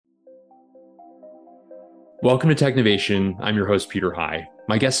Welcome to Technovation. I'm your host, Peter High.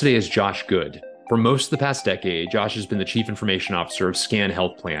 My guest today is Josh Goode. For most of the past decade, Josh has been the Chief Information Officer of SCAN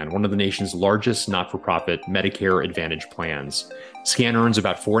Health Plan, one of the nation's largest not-for-profit Medicare Advantage plans. SCAN earns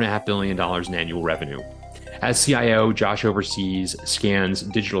about $4.5 billion in annual revenue. As CIO, Josh oversees SCAN's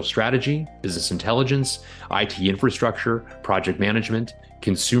digital strategy, business intelligence, IT infrastructure, project management,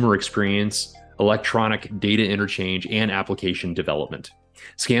 consumer experience, electronic data interchange, and application development.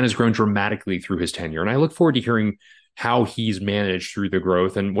 SCAN has grown dramatically through his tenure, and I look forward to hearing how he's managed through the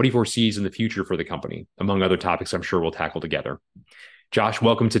growth and what he foresees in the future for the company, among other topics I'm sure we'll tackle together. Josh,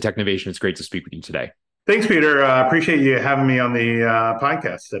 welcome to Technovation. It's great to speak with you today. Thanks, Peter. Appreciate you having me on the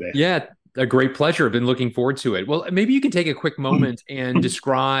podcast today. Yeah, a great pleasure. I've been looking forward to it. Well, maybe you can take a quick moment and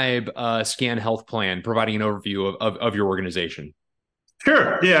describe SCAN Health Plan, providing an overview of your organization.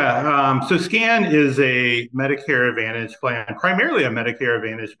 Sure. Yeah. So SCAN is a Medicare Advantage plan, primarily a Medicare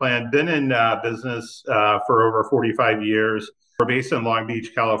Advantage plan. Been in business for over 45 years. We're based in Long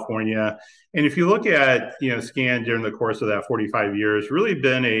Beach, California. And if you look at SCAN during the course of that 45 years, really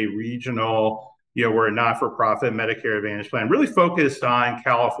been a regional, we're a not-for-profit Medicare Advantage plan, really focused on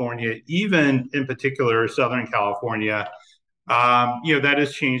California, even in particular Southern California. That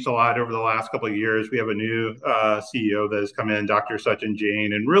has changed a lot over the last couple of years. We have a new CEO that has come in, Dr. Sachin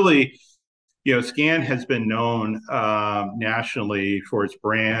Jain, and really, SCAN has been known nationally for its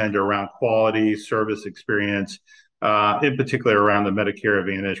brand around quality, service experience, in particular around the Medicare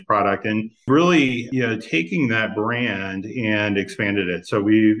Advantage product, and really, taking that brand and expanded it. So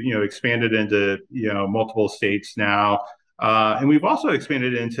we've, expanded into, multiple states now. And we've also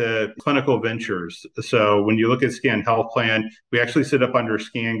expanded into clinical ventures. So when you look at SCAN Health Plan, we actually sit up under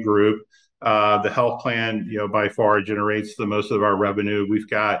SCAN Group. The health plan, by far generates the most of our revenue. We've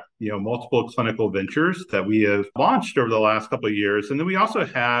got, multiple clinical ventures that we have launched over the last couple of years. And then we also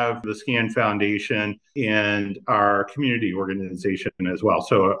have the SCAN Foundation and our community organization as well.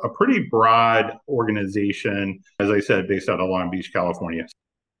 So a pretty broad organization, as I said, based out of Long Beach, California.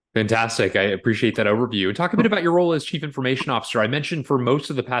 Fantastic. I appreciate that overview. Talk a bit about your role as Chief Information Officer. I mentioned for most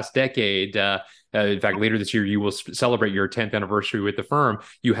of the past decade, in fact, later this year, you will celebrate your 10th anniversary with the firm.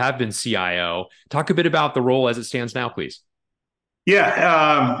 You have been CIO. Talk a bit about the role as it stands now, please.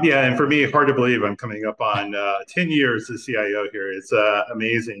 Yeah, and for me, hard to believe I'm coming up on 10 years as CIO here. It's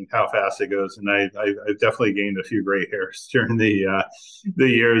amazing how fast it goes, and I've definitely gained a few gray hairs during the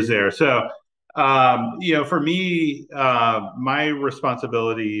years there. So, for me, my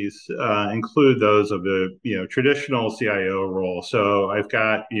responsibilities include those of the traditional CIO role. So I've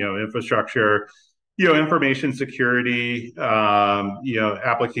got infrastructure, information security,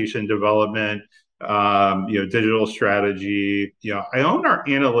 application development, digital strategy. I own our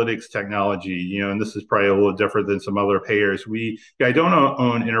analytics technology, and this is probably a little different than some other payers. I don't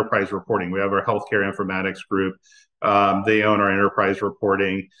own enterprise reporting. We have our healthcare informatics group. They own our enterprise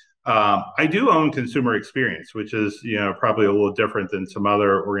reporting. I do own consumer experience, which is, probably a little different than some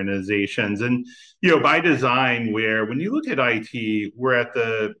other organizations. And, by design, where when you look at IT, we're at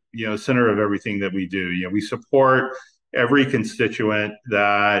the, center of everything that we do. We support every constituent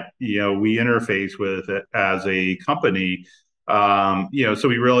that, we interface with as a company. So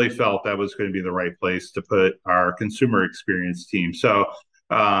we really felt that was going to be the right place to put our consumer experience team. So,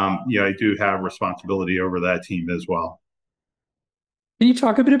 I do have responsibility over that team as well. Can you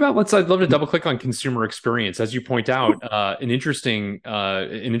talk a bit about, I'd love to double click on consumer experience. As you point out, an interesting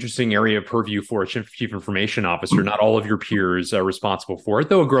area of purview for a chief information officer. Not all of your peers are responsible for it,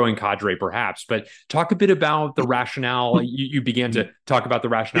 though a growing cadre perhaps. But talk a bit about the rationale. You began to talk about the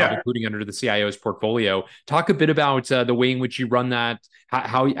rationale, Yeah. including under the CIO's portfolio. Talk a bit about the way in which you run that,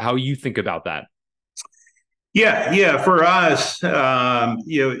 how you think about that. Yeah. For us,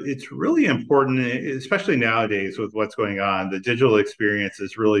 it's really important, especially nowadays with what's going on. The digital experience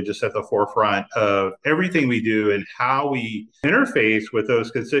is really just at the forefront of everything we do and how we interface with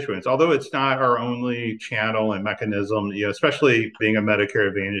those constituents. Although it's not our only channel and mechanism, especially being a Medicare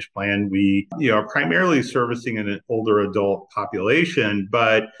Advantage plan, we, are primarily servicing an older adult population.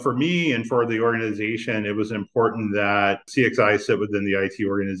 But for me and for the organization, it was important that CXI sit within the IT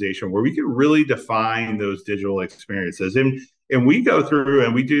organization where we could really define those digital experiences. And we go through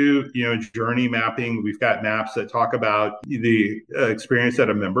and we do, journey mapping. We've got maps that talk about the experience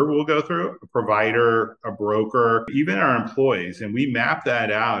that a member will go through, a provider, a broker, even our employees. And we map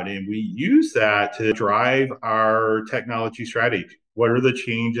that out and we use that to drive our technology strategy. What are the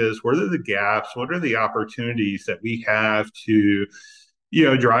changes? What are the gaps? What are the opportunities that we have to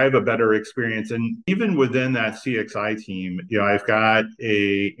drive a better experience. And even within that CXI team, I've got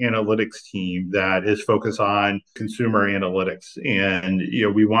a analytics team that is focused on consumer analytics. And,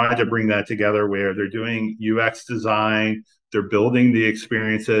 we wanted to bring that together where they're doing UX design, they're building the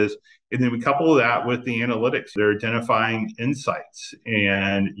experiences, and then we couple that with the analytics. They're identifying insights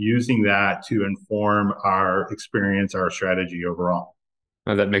and using that to inform our experience, our strategy overall.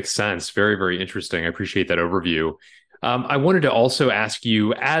 That makes sense. Very, very interesting. I appreciate that overview. I wanted to also ask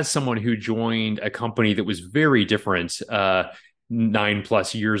you, as someone who joined a company that was very different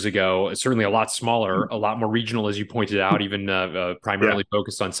 9+ years ago, certainly a lot smaller, a lot more regional, as you pointed out, even primarily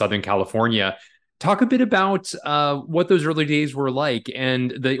focused on Southern California. Talk a bit about what those early days were like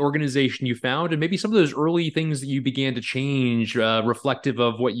and the organization you found, and maybe some of those early things that you began to change, reflective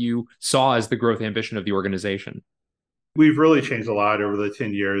of what you saw as the growth ambition of the organization. We've really changed a lot over the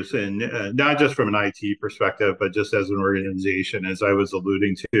 10 years, and not just from an IT perspective, but just as an organization, as I was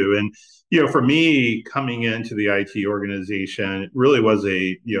alluding to. And, for me, coming into the IT organization really was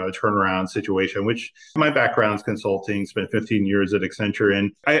a turnaround situation, which my background is consulting, spent 15 years at Accenture,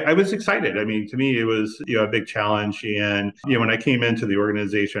 and I was excited. I mean, to me, it was, a big challenge. And, when I came into the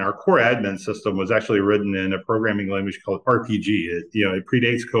organization, our core admin system was actually written in a programming language called RPG. It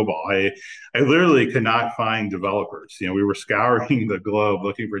predates COBOL. I literally could not find developers. We were scouring the globe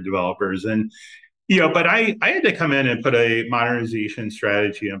looking for developers. And, but I had to come in and put a modernization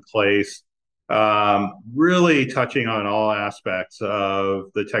strategy in place, really touching on all aspects of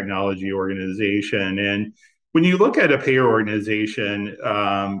the technology organization. And when you look at a payer organization,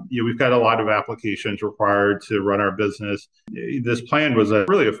 we've got a lot of applications required to run our business. This plan was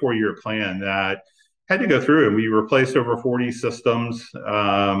really a 4-year plan that had to go through, and we replaced over 40 systems,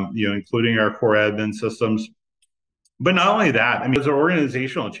 including our core admin systems. But not only that, I mean, it was an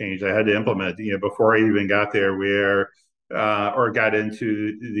organizational change I had to implement, before I even got there, or got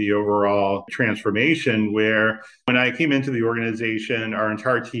into the overall transformation, where when I came into the organization, our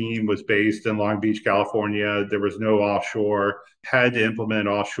entire team was based in Long Beach, California. There was no offshore, had to implement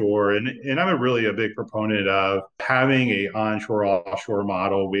offshore. And I'm really a big proponent of having a onshore offshore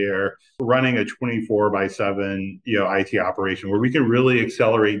model where we're running a 24/7, IT operation where we can really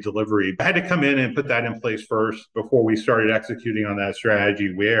accelerate delivery. I had to come in and put that in place first before we started executing on that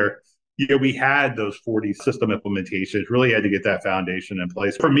strategy where we had those 40 system implementations, really had to get that foundation in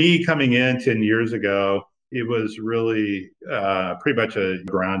place. For me, coming in 10 years ago, it was really pretty much a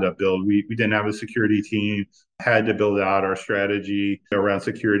ground up build. We didn't have a security team, had to build out our strategy around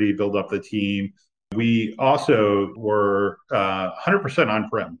security, build up the team. We also were 100%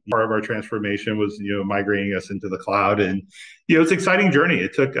 on-prem. Part of our transformation was, migrating us into the cloud. And, it's an exciting journey.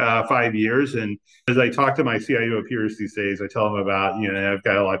 It took 5 years. And as I talk to my CIO peers these days, I tell them about, I've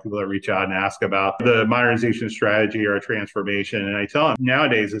got a lot of people that reach out and ask about the modernization strategy or transformation. And I tell them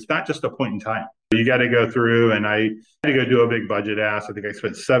nowadays, it's not just a point in time. You got to go through, and I had to go do a big budget ask. I think I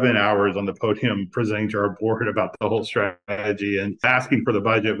spent 7 hours on the podium presenting to our board about the whole strategy and asking for the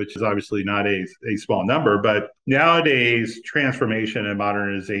budget, which is obviously not a small number. But nowadays, transformation and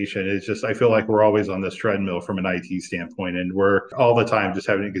modernization is just, I feel like we're always on this treadmill from an IT standpoint, and we're all the time just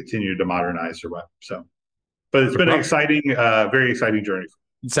having to continue to modernize or what. So, but it's been an exciting, very exciting journey.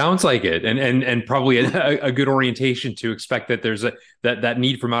 It sounds like it, and probably a good orientation to expect that there's that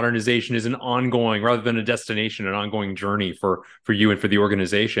need for modernization is an ongoing, rather than a destination, an ongoing journey for you and for the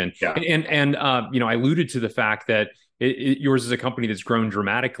organization. Yeah. And I alluded to the fact that yours is a company that's grown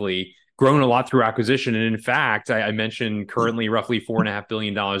dramatically, grown a lot through acquisition, and in fact, I mentioned currently roughly $4.5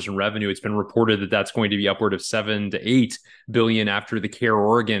 billion in revenue. It's been reported that that's going to be upward of $7 to $8 billion after the Care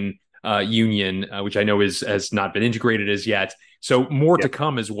Oregon union, which I know has not been integrated as yet. So more to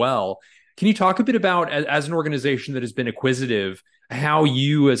come as well. Can you talk a bit about, as an organization that has been acquisitive, how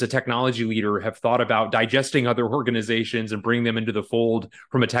you as a technology leader have thought about digesting other organizations and bringing them into the fold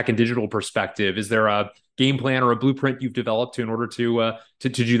from a tech and digital perspective? Is there a game plan or a blueprint you've developed in order to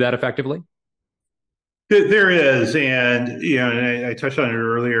do that effectively? There is, and and I touched on it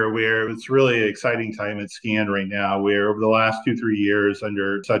earlier, where it's really an exciting time at Scan right now, where over the last 2-3 years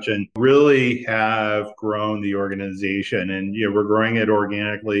under Sachin really have grown the organization, and we're growing it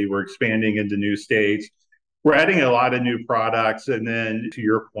organically. We're expanding into new states. We're adding a lot of new products, and then to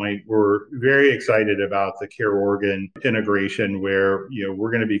your point, we're very excited about the Care Oregon integration, where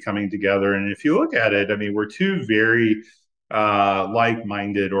we're going to be coming together. And if you look at it, I mean, we're two very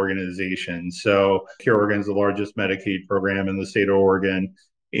like-minded organizations. So Care Oregon is the largest Medicaid program in the state of Oregon,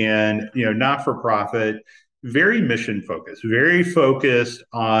 and not-for-profit, very mission focused, very focused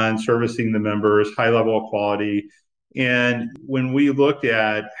on servicing the members, high level of quality. And when we looked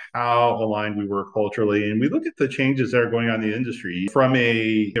at how aligned we were culturally, and we look at the changes that are going on in the industry from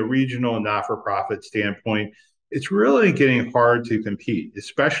a regional not-for-profit standpoint, it's really getting hard to compete,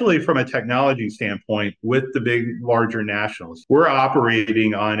 especially from a technology standpoint with the big, larger nationals. We're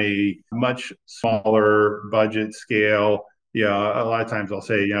operating on a much smaller budget scale. A lot of times I'll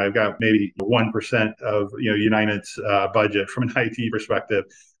say, I've got maybe 1% of, United's budget from an IT perspective,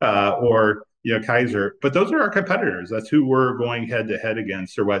 or Kaiser, but those are our competitors. That's who we're going head to head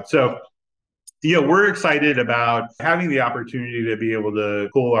against or what. So we're excited about having the opportunity to be able to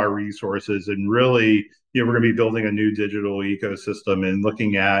pool our resources and really, we're going to be building a new digital ecosystem and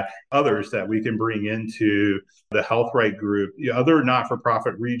looking at others that we can bring into the HealthRight group, other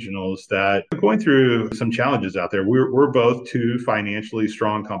not-for-profit regionals that are going through some challenges out there. We're both two financially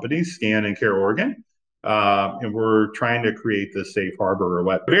strong companies, Scan and Care Oregon. And we're trying to create this safe harbor or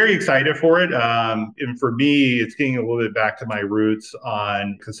what. Very excited for it. And for me, it's getting a little bit back to my roots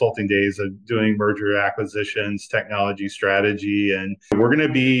on consulting days of doing merger acquisitions, technology strategy. And we're going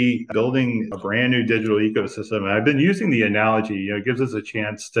to be building a brand new digital ecosystem. And I've been using the analogy, it gives us a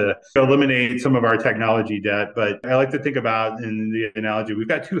chance to eliminate some of our technology debt. But I like to think about in the analogy, we've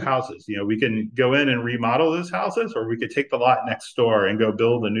got two houses. We can go in and remodel those houses, or we could take the lot next door and go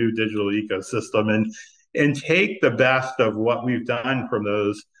build a new digital ecosystem. And take the best of what we've done from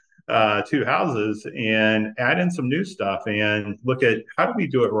those two houses and add in some new stuff and look at how do we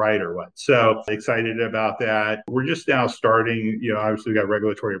do it right or what. So excited about that. We're just now starting, obviously we got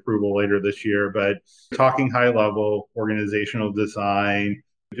regulatory approval later this year, but talking high level organizational design,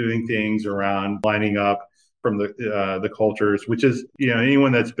 doing things around lining up from the cultures, which is,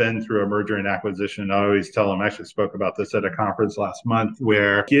 anyone that's been through a merger and acquisition, I always tell them, I actually spoke about this at a conference last month,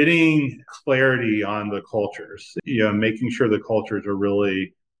 where getting clarity on the cultures, making sure the cultures are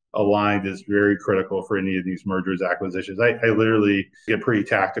really aligned is very critical for any of these mergers, acquisitions. I literally get pretty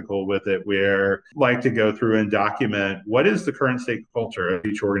tactical with it, where I like to go through and document what is the current state culture of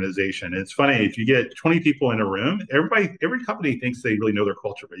each organization. And it's funny, if you get 20 people in a room, every company thinks they really know their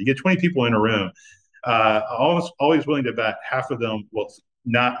culture, but you get 20 people in a room, always willing to bet half of them will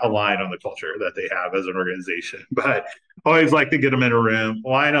not align on the culture that they have as an organization. But always like to get them in a room,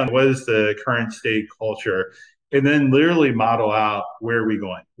 align on what is the current state culture, and then literally model out where are we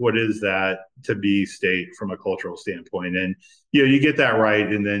going? What is that to be state from a cultural standpoint? And you get that right,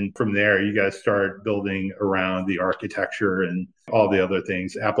 and then from there you guys start building around the architecture and all the other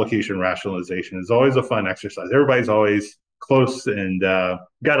things. Application rationalization is always a fun exercise. Everybody's always close and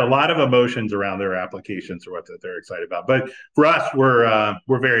got a lot of emotions around their applications or what that they're excited about. But for us, we're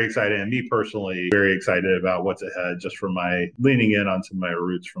very excited, and me personally, very excited about what's ahead, just from my leaning in on some of my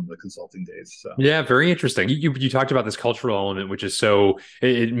roots from the consulting days. So yeah, very interesting. You talked about this cultural element, which is so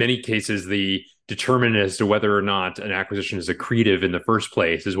in many cases the determinant as to whether or not an acquisition is accretive in the first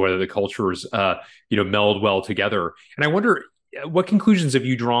place is whether the cultures meld well together. And I wonder, what conclusions have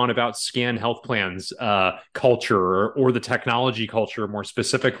you drawn about Scan Health Plan's culture or the technology culture more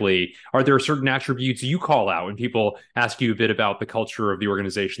specifically? Are there certain attributes you call out when people ask you a bit about the culture of the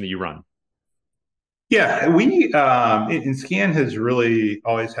organization that you run? Yeah, we and Scan has really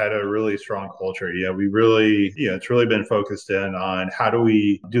always had a really strong culture. We really, it's really been focused in on how do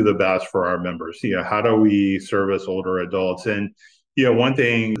we do the best for our members. How do we service older adults? And one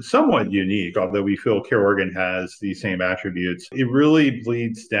thing somewhat unique, although we feel Care Oregon has the same attributes, it really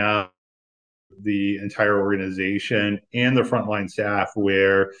bleeds down the entire organization and the frontline staff,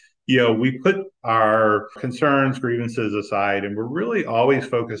 where we put our concerns, grievances aside, and we're really always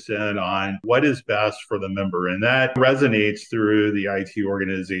focused in on what is best for the member. And that resonates through the IT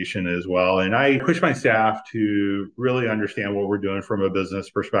organization as well. And I push my staff to really understand what we're doing from a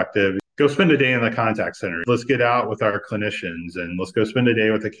business perspective. Go spend a day in the contact center. Let's get out with our clinicians and let's go spend a day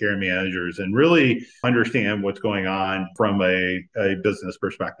with the care managers and really understand what's going on from a business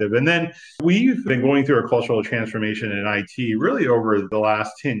perspective. And then we've been going through a cultural transformation in IT really over the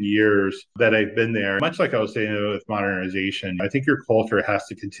last 10 years that I've been there. Much like I was saying with modernization, I think your culture has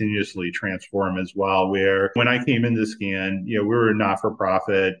to continuously transform as well. Where when I came into Scan, we were not for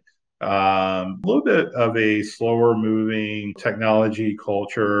profit. A little bit of a slower moving technology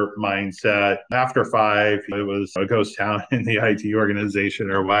culture mindset. After 5, it was a ghost town in the IT organization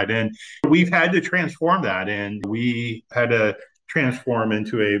or what. And we've had to transform that. And we had to transform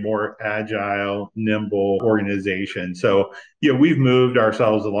into a more agile, nimble organization. So, we've moved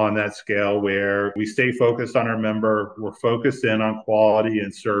ourselves along that scale where we stay focused on our member, we're focused in on quality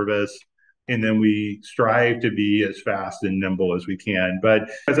and service, and then we strive to be as fast and nimble as we can. But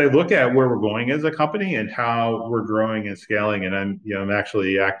as I look at where we're going as a company and how we're growing and scaling, and I'm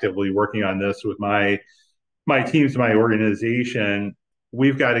actually actively working on this with my my teams, my organization,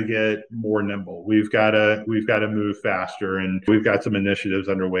 we've got to get more nimble. We've got to move faster, and we've got some initiatives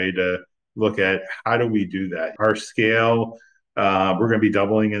underway to look at how do we do that. Our scale, we're going to be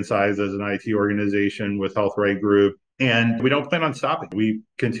doubling in size as an IT organization with Health Right Group. And we don't plan on stopping. We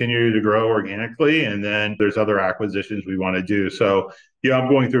continue to grow organically, and then there's other acquisitions we want to do. So, I'm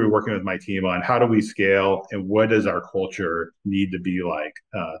going through working with my team on how do we scale and what does our culture need to be like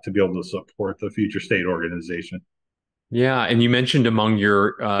to be able to support the future state organization. Yeah, and you mentioned among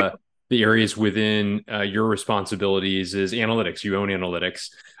your the areas within your responsibilities is analytics. You own analytics,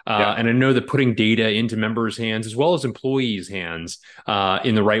 Yeah. and I know that putting data into members' hands as well as employees' hands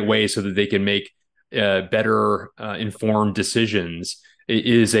in the right way so that they can make better informed decisions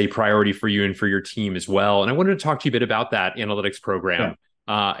is a priority for you and for your team as well. And I wanted to talk to you a bit about that analytics Yeah. program.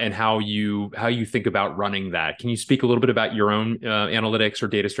 And how you think about running that. Can you speak a little bit about your own analytics or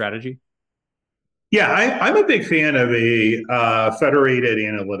data strategy? Yeah, I'm a big fan of a federated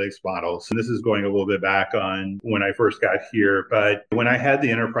analytics model. So this is going a little bit back on when I first got here. But when I had the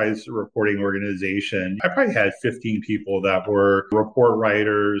enterprise reporting organization, I probably had 15 people that were report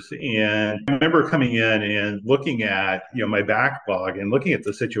writers. And I remember coming in and looking at, my backlog and looking at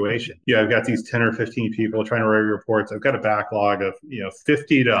the situation. I've got these 10 or 15 people trying to write reports. I've got a backlog of,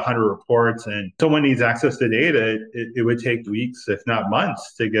 50 to 100 reports. And someone needs access to data. It would take weeks, if not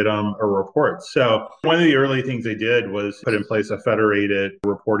months, to get them a report. So one of the early things they did was put in place a federated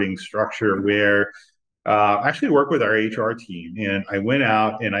reporting structure where I actually worked with our HR team, and I went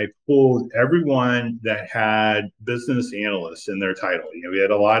out and I pulled everyone that had business analysts in their title. We had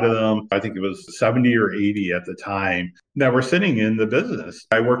a lot of them, I think it was 70 or 80 at the time, that were sitting in the business.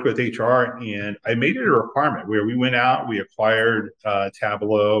 I worked with HR and I made it a requirement where we went out, we acquired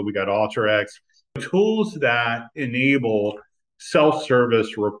Tableau, we got Alteryx, tools that enable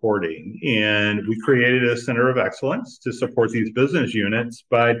self-service reporting. And we created a center of excellence to support these business units.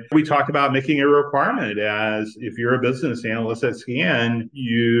 But we talked about making a requirement as if you're a business analyst at Scan,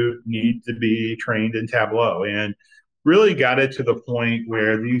 you need to be trained in Tableau. And really got it to the point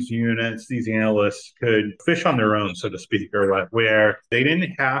where these units, these analysts could fish on their own, so to speak, or what, where they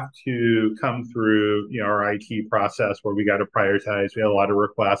didn't have to come through, our IT process where we got to prioritize. We had a lot of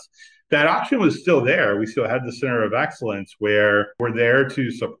requests. That option was still there. We still had the center of excellence where we're there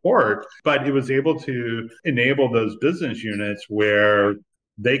to support, but it was able to enable those business units where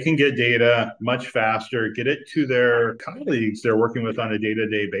they can get data much faster, get it to their colleagues they're working with on a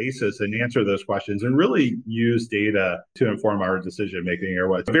day-to-day basis and answer those questions and really use data to inform our decision making or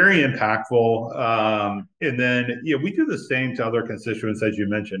what's very impactful. And then, we do the same to other constituents, as you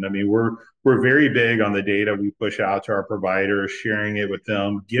mentioned. I mean, we're very big on the data we push out to our providers, sharing it with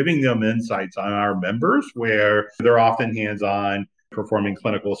them, giving them insights on our members where they're often hands-on performing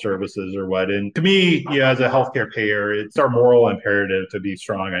clinical services or what. And to me, as a healthcare payer, it's our moral imperative to be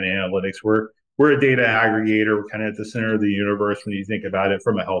strong on analytics. We're a data aggregator. We're kind of at the center of the universe when you think about it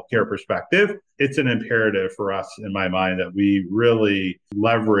from a healthcare perspective. It's an imperative for us, in my mind, that we really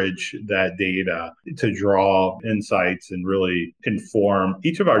leverage that data to draw insights and really inform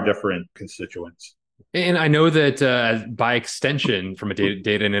each of our different constituents. And I know that by extension, from a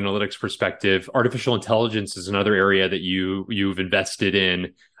data and analytics perspective, artificial intelligence is another area that you've invested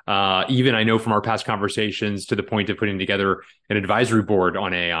in. Even I know from our past conversations to the point of putting together an advisory board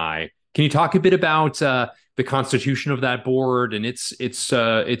on AI. Can you talk a bit about the constitution of that board and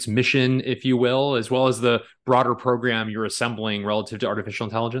its mission, if you will, as well as the broader program you're assembling relative to artificial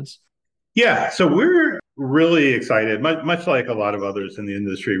intelligence? Yeah, so we're really excited, much like a lot of others in the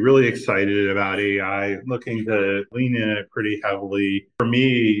industry, really excited about AI, looking to lean in it pretty heavily. For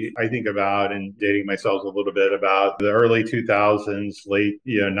me, I think about, and dating myself a little bit, about the early 2000s, late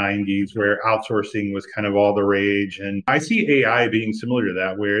 90s, where outsourcing was kind of all the rage. And I see AI being similar to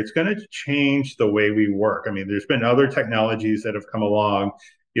that, where it's going to change the way we work. I mean, there's been other technologies that have come along.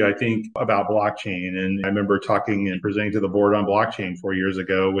 I think about blockchain, and I remember talking and presenting to the board on blockchain 4 years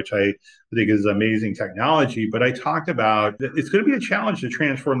ago, which I think is amazing technology. But I talked about it's going to be a challenge to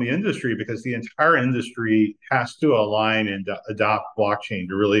transform the industry because the entire industry has to align and adopt blockchain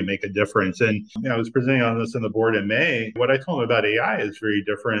to really make a difference. And I was presenting on this in the board in May. What I told them about AI is very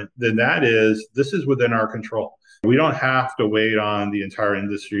different than that. Is this is within our control. We don't have to wait on the entire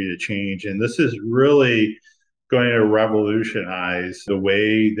industry to change. And this is really going to revolutionize the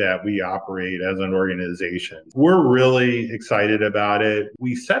way that we operate as an organization. We're really excited about it.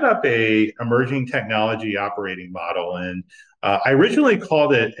 We set up a emerging technology operating model, and I originally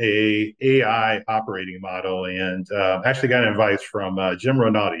called it a AI operating model, and actually got an advice from Jim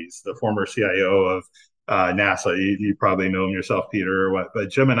Ronaldi, the former CIO of NASA. You probably know him yourself, Peter, or what? But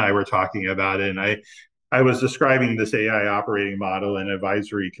Jim and I were talking about it, and I was describing this AI operating model and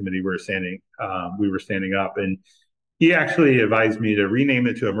advisory committee we were standing up, and he actually advised me to rename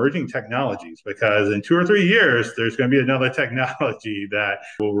it to emerging technologies because in 2 or 3 years, there's going to be another technology that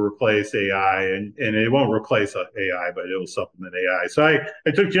will replace AI, and it won't replace AI, but it will supplement AI. So I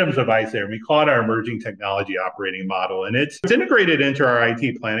took Jim's advice there, and we call it our emerging technology operating model. And it's integrated into our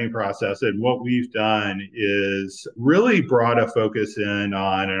IT planning process. And what we've done is really brought a focus in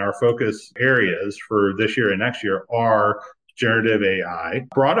on, and our focus areas for this year and next year are generative AI,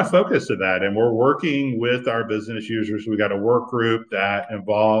 brought a focus to that. And we're working with our business users. We got a work group that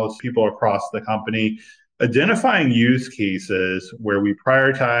involves people across the company, identifying use cases where we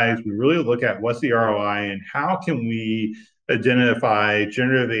prioritize, we really look at what's the ROI and how can we identify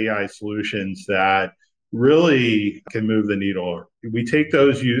generative AI solutions that really can move the needle. We take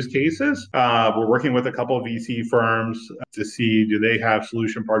those use cases. We're working with a couple of VC firms to see, do they have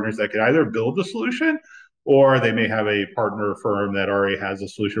solution partners that can either build the solution or they may have a partner firm that already has a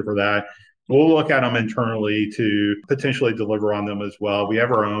solution for that. We'll look at them internally to potentially deliver on them as well. We have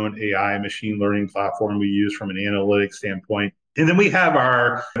our own AI machine learning platform we use from an analytics standpoint. And then we have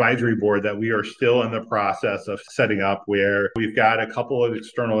our advisory board that we are still in the process of setting up, where we've got a couple of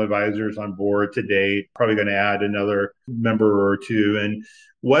external advisors on board to date, probably going to add another member or two. And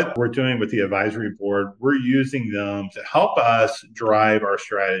what we're doing with the advisory board, we're using them to help us drive our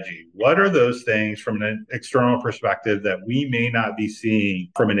strategy. What are those things from an external perspective that we may not be seeing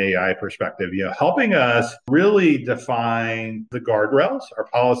from an AI perspective? Helping us really define the guardrails, our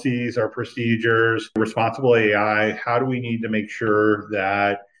policies, our procedures, responsible AI. How do we need to make sure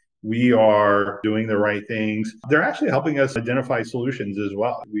that we are doing the right things? They're actually helping us identify solutions as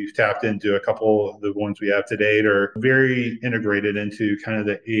well. We've tapped into a couple of the ones we have to date are very integrated into kind of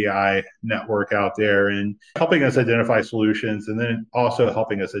the AI network out there and helping us identify solutions, and then also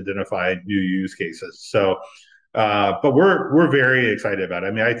helping us identify new use cases. So but we're very excited about it.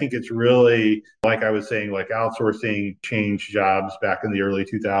 I mean, I think it's really, like I was saying, like outsourcing changed jobs back in the early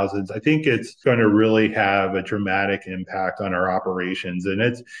 2000s. I think it's going to really have a dramatic impact on our operations, and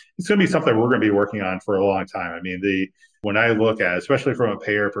it's going to be something we're going to be working on for a long time. I mean, when I look at, especially from a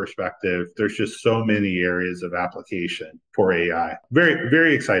payer perspective, there's just so many areas of application for AI. Very,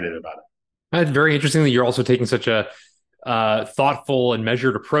 very excited about it. It's very interesting that you're also taking such a thoughtful and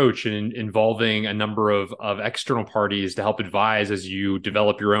measured approach in involving a number of external parties to help advise as you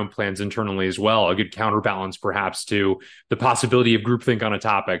develop your own plans internally as well. A good counterbalance, perhaps, to the possibility of groupthink on a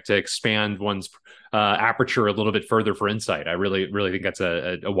topic to expand one's aperture a little bit further for insight. I really, really think that's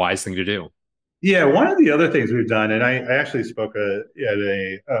a wise thing to do. Yeah, one of the other things we've done, and I actually spoke at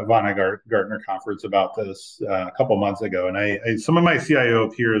a Von Gartner conference about this a couple months ago, and some of my CIO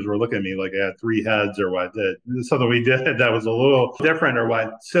peers were looking at me like I had three heads or what. That something we did that was a little different or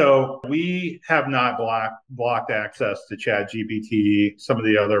what. So we have not blocked access to ChatGPT, some of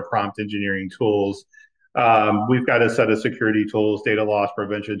the other prompt engineering tools. We've got a set of security tools, data loss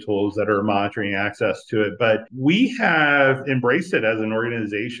prevention tools that are monitoring access to it, but we have embraced it as an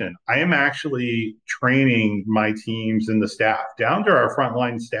organization. I am actually training my teams and the staff down to our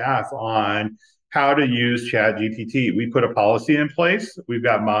frontline staff on how to use ChatGPT. We put a policy in place. We've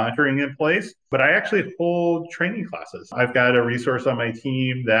got monitoring in place, but I actually hold training classes. I've got a resource on my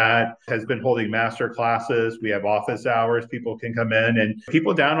team that has been holding master classes. We have office hours. People can come in, and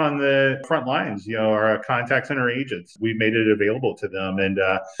people down on the front lines, our contact center agents, we've made it available to them. And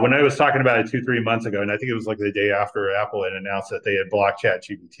when I was talking about it 2-3 months ago, and I think it was like the day after Apple had announced that they had blocked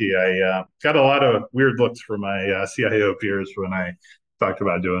ChatGPT, I got a lot of weird looks from my CIO peers when I talked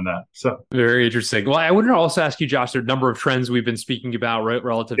about doing that. So very interesting. Well, I would also ask you, Josh, there are a number of trends we've been speaking about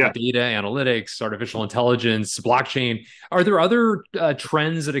relative to data analytics, artificial intelligence, blockchain. Are there other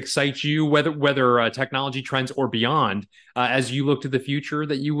trends that excite you, whether technology trends or beyond, as you look to the future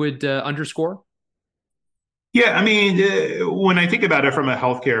that you would underscore? Yeah, I mean, when I think about it from a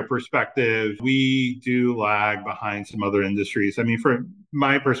healthcare perspective, we do lag behind some other industries. I mean, from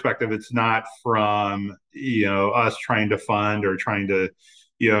my perspective, it's not from, us trying to fund or trying to,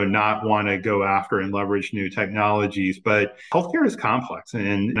 not want to go after and leverage new technologies, but healthcare is complex.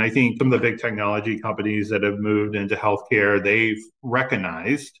 And I think some of the big technology companies that have moved into healthcare, they've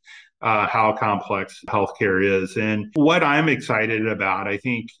recognized how complex healthcare is. And what I'm excited about, I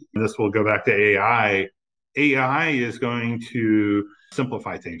think this will go back to AI. AI is going to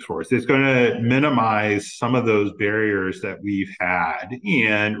simplify things for us. It's going to minimize some of those barriers that we've had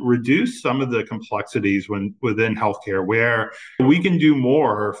and reduce some of the complexities within healthcare, where we can do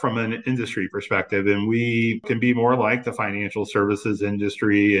more from an industry perspective, and we can be more like the financial services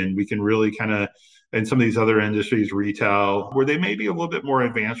industry, and we can really kind of and some of these other industries, retail, where they may be a little bit more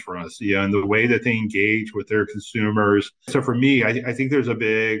advanced for us, in the way that they engage with their consumers. So for me, I think there's a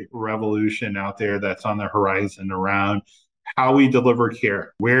big revolution out there that's on the horizon around how we deliver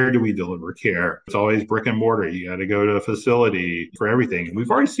care. Where do we deliver care? It's always brick and mortar. You got to go to a facility for everything. We've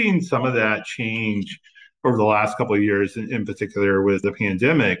already seen some of that change over the last couple of years, in particular with the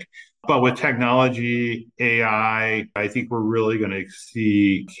pandemic. But with technology, AI, I think we're really going to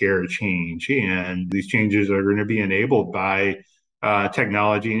see care change. And these changes are going to be enabled by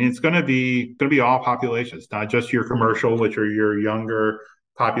technology. And it's going to be all populations, not just your commercial, which are your younger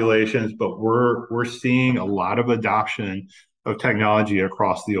populations, but we're seeing a lot of adoption of technology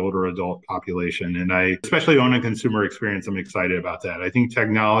across the older adult population. And I, especially on a consumer experience, I'm excited about that. I think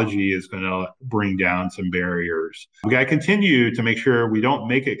technology is going to bring down some barriers. We got to continue to make sure we don't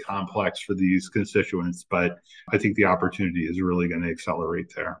make it complex for these constituents, but I think the opportunity is really going to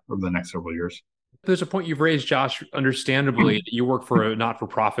accelerate there over the next several years. There's a point you've raised, Josh, understandably, that you work for a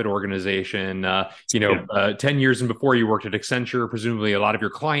not-for-profit organization. 10 years and before you worked at Accenture, presumably a lot of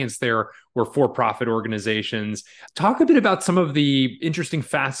your clients there were for-profit organizations. Talk a bit about some of the interesting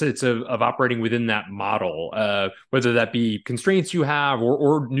facets of operating within that model, whether that be constraints you have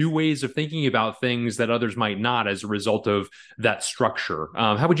or new ways of thinking about things that others might not as a result of that structure.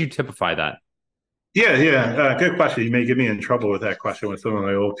 How would you typify that? Yeah. Good question. You may get me in trouble with that question with some of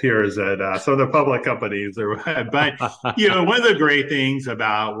my old peers at some of the public companies. But one of the great things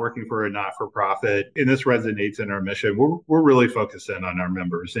about working for a not-for-profit, and this resonates in our mission, we're really focused in on our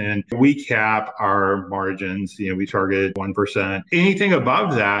members, and we cap our margins. We target 1%. Anything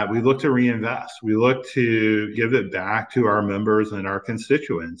above that, we look to reinvest. We look to give it back to our members and our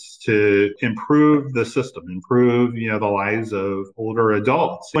constituents to improve the system, improve the lives of older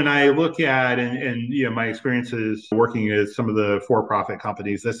adults. When I look at and my experiences working at some of the for-profit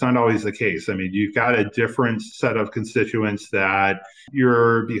companies, that's not always the case. I mean, you've got a different set of constituents that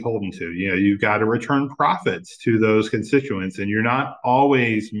you're beholden to. You've got to return profits to those constituents, and you're not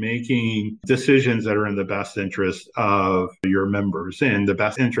always making decisions that are in the best interest of your members and the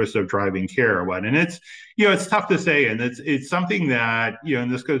best interest of driving care or what. And it's tough to say, and it's something that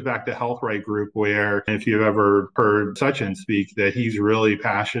and this goes back to Health Right Group, where if you've ever heard Sachin speak, that he's really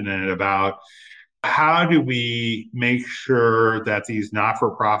passionate about how do we make sure that these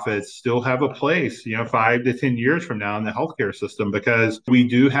not-for-profits still have a place, 5 to 10 years from now in the healthcare system? Because we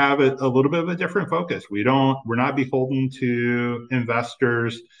do have a little bit of a different focus. We're not beholden to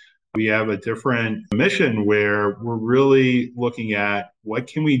investors. We have a different mission where we're really looking at what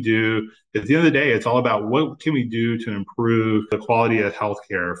can we do. At the end of the day, it's all about what can we do to improve the quality of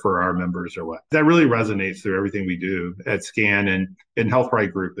healthcare for our members or what. That really resonates through everything we do at SCAN, and in Health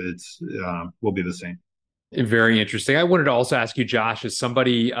Right Group, will be the same. Very interesting. I wanted to also ask you, Josh, as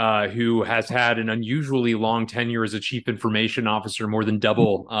somebody who has had an unusually long tenure as a chief information officer, more than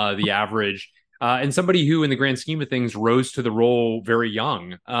double the average, and somebody who, in the grand scheme of things, rose to the role very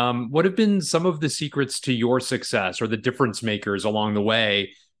young. What have been some of the secrets to your success or the difference makers along the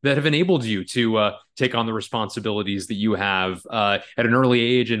way that have enabled you to take on the responsibilities that you have at an early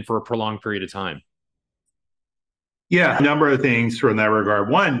age and for a prolonged period of time? Yeah, a number of things from that regard.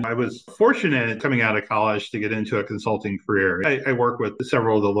 One, I was fortunate coming out of college to get into a consulting career. I work with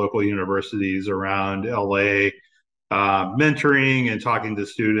several of the local universities around LA, mentoring and talking to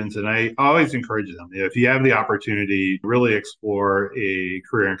students. And I always encourage them, if you have the opportunity, really explore a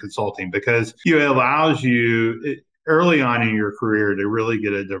career in consulting, because it allows you early on in your career to really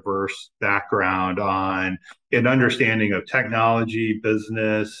get a diverse background on an understanding of technology,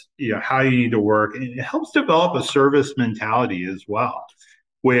 business, how you need to work. And it helps develop a service mentality as well,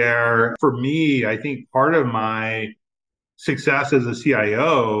 where for me, I think part of my success as a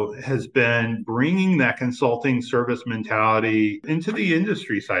CIO has been bringing that consulting service mentality into the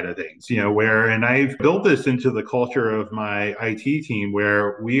industry side of things, and I've built this into the culture of my IT team,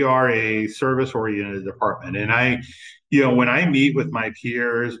 where we are a service oriented department. And when I meet with my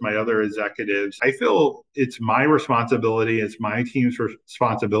peers, my other executives, I feel it's my responsibility, it's my team's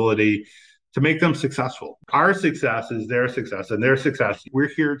responsibility to make them successful. Our success is their success, and their success, we're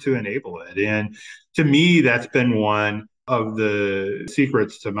here to enable it. And to me, that's been one of the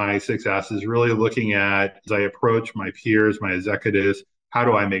secrets to my success, is really looking at, as I approach my peers, my executives, how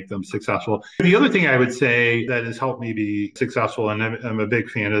do I make them successful? The other thing I would say that has helped me be successful, and I'm a big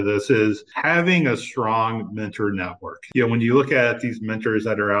fan of this, is having a strong mentor network. When you look at these mentors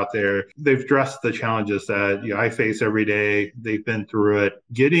that are out there, they've addressed the challenges that I face every day. They've been through it.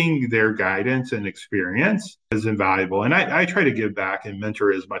 Getting their guidance and experience is invaluable. And I try to give back and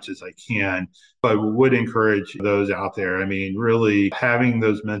mentor as much as I can, but would encourage those out there. I mean, really having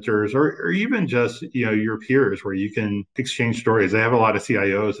those mentors or even just, your peers where you can exchange stories. I have a lot of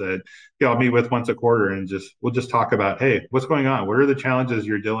CIOs that, I'll meet with once a quarter and we'll just talk about, hey, what's going on? What are the challenges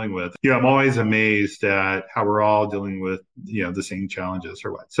you're dealing with? I'm always amazed at how we're all dealing with, the same challenges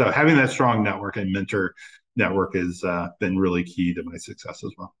or what. So having that strong network and mentor network has been really key to my success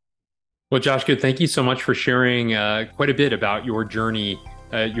as well. Well, Josh Goode, thank you so much for sharing quite a bit about your journey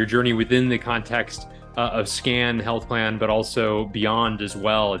within the context of SCAN Health Plan, but also beyond as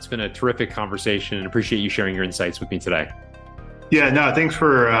well. It's been a terrific conversation and appreciate you sharing your insights with me today. Yeah, no, thanks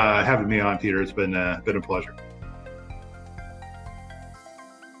for having me on, Peter. It's been a pleasure.